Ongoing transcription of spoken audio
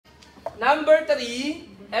Number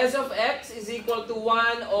 3, s of x is equal to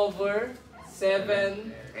 1 over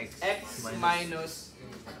 7x minus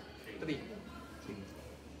 3.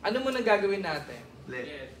 Ano muna gagawin natin? Let.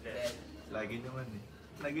 Lagi naman eh.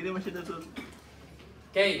 Lagi naman siya natulog.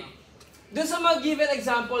 Okay. Doon sa mga given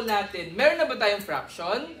example natin, meron na ba tayong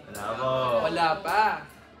fraction? Wala po. Wala pa.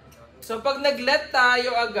 So pag nag-let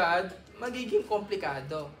tayo agad, magiging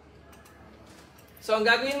komplikado. So ang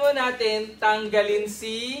gagawin mo natin, tanggalin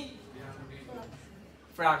si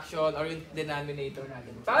fraction or yung denominator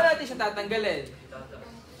natin. Paano natin siya tatanggalin?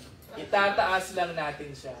 Itataas lang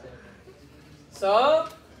natin siya. So,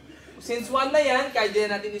 since 1 na yan, kahit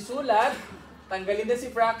din natin isulat, tanggalin na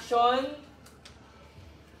si fraction,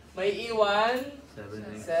 may iwan,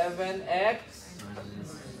 7x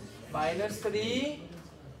minus 3.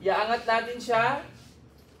 Iaangat natin siya.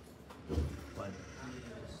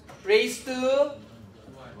 1. Raise to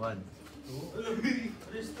 1.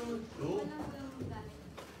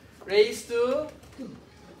 raise to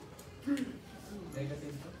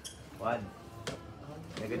 1.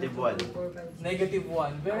 Negative 1. negative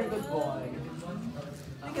 1. Very good boy.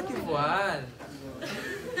 Negative 1.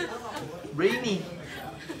 Brainy.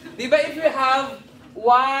 Diba if you have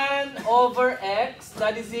 1 over x,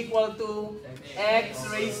 that is equal to x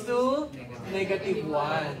raised to negative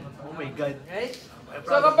 1. Oh my God. Right?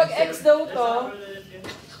 So kapag x daw to,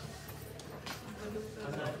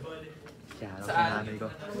 Shoutout sa saan? nanay ko.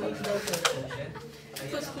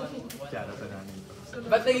 Shoutout sa nanay ko.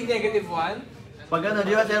 Ba't naging negative 1? Pag ano,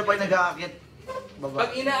 di ba sir, pag nag-aakit, baba,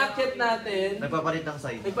 Pag inaakyat natin, nagpapalit ng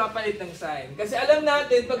sign. nagpapalit ng sign. Kasi alam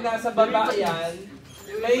natin, pag nasa baba yan,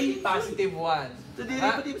 may positive 1.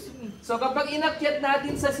 So kapag inakyat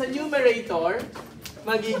natin sa numerator,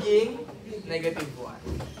 magiging negative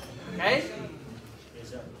 1. Okay?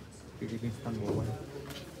 Philippines tango 1.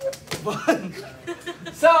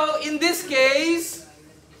 So, in this case,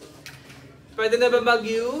 pwede na ba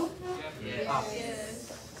mag-U? Yes.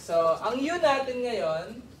 So, ang U natin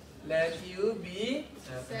ngayon, let U be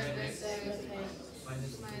 7x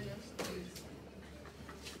minus 3.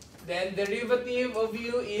 then derivative of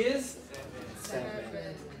U is 7.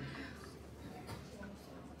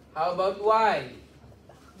 How about Y?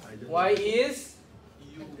 Y is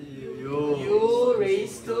U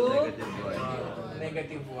raised to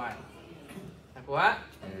negative 1. Nakuha?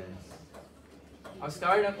 Yes.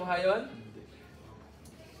 Oscar, nakuha yun?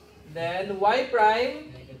 Then Y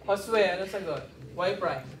prime, Josue, ano sagot? Y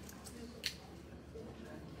prime.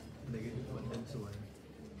 Negative 1 times 1.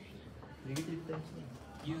 Negative times 1.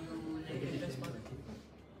 You negative times 1.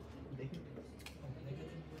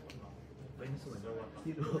 Minus 1.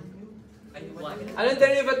 0. Ay, 1. Anong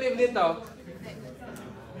derivative nito?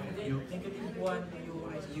 Negative 1,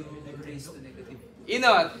 you raise to negative.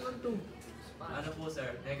 Inot? Ano po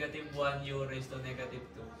sir? Negative 1, you raise to negative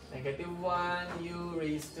 2. Negative 1, U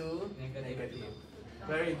raised to negative.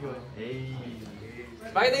 Very good. Hey.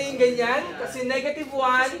 Bakit naging ganyan? Kasi negative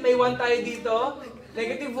 1, may 1 tayo dito.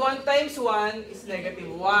 Negative 1 times 1 is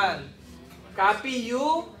negative 1. Copy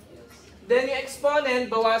U, then yung exponent,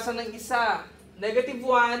 bawasan ng isa. Negative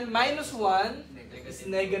 1 minus 1 is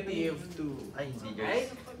negative 2. Ay, hindi Right?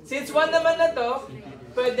 guys. Since 1 naman na to,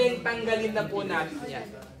 pwedeng tanggalin na po natin yan.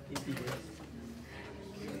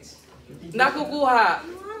 Nakukuha.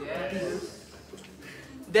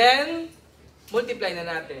 Then, multiply na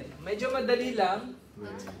natin. Medyo madali lang.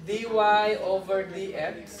 dy over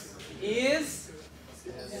dx is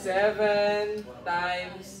 7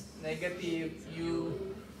 times negative u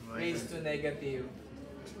raised to negative.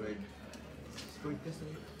 Squared. Squared kasi.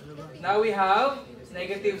 Ano ba? Now we have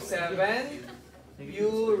negative 7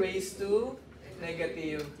 u raised to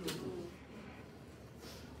negative 2.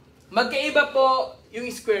 Magkaiba po yung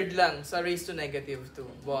squared lang sa raised to negative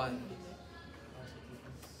 2. Bond.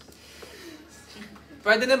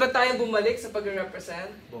 Pwede na ba tayong bumalik sa pag-represent?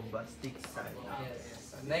 Bombastic sign.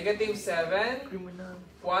 Yes. Negative 7 Criminal.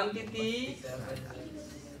 quantity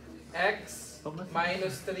x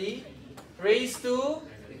minus 3 raised to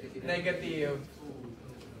negative.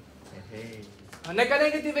 Hey. Ang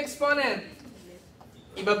nagka-negative exponent,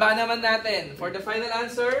 ibaba naman natin. For the final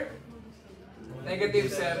answer,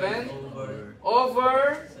 negative 7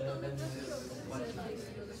 over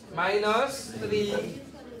minus 3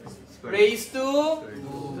 raised to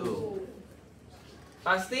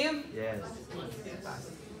positive. Yes.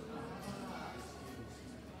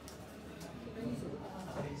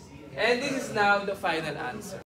 And this is now the final answer.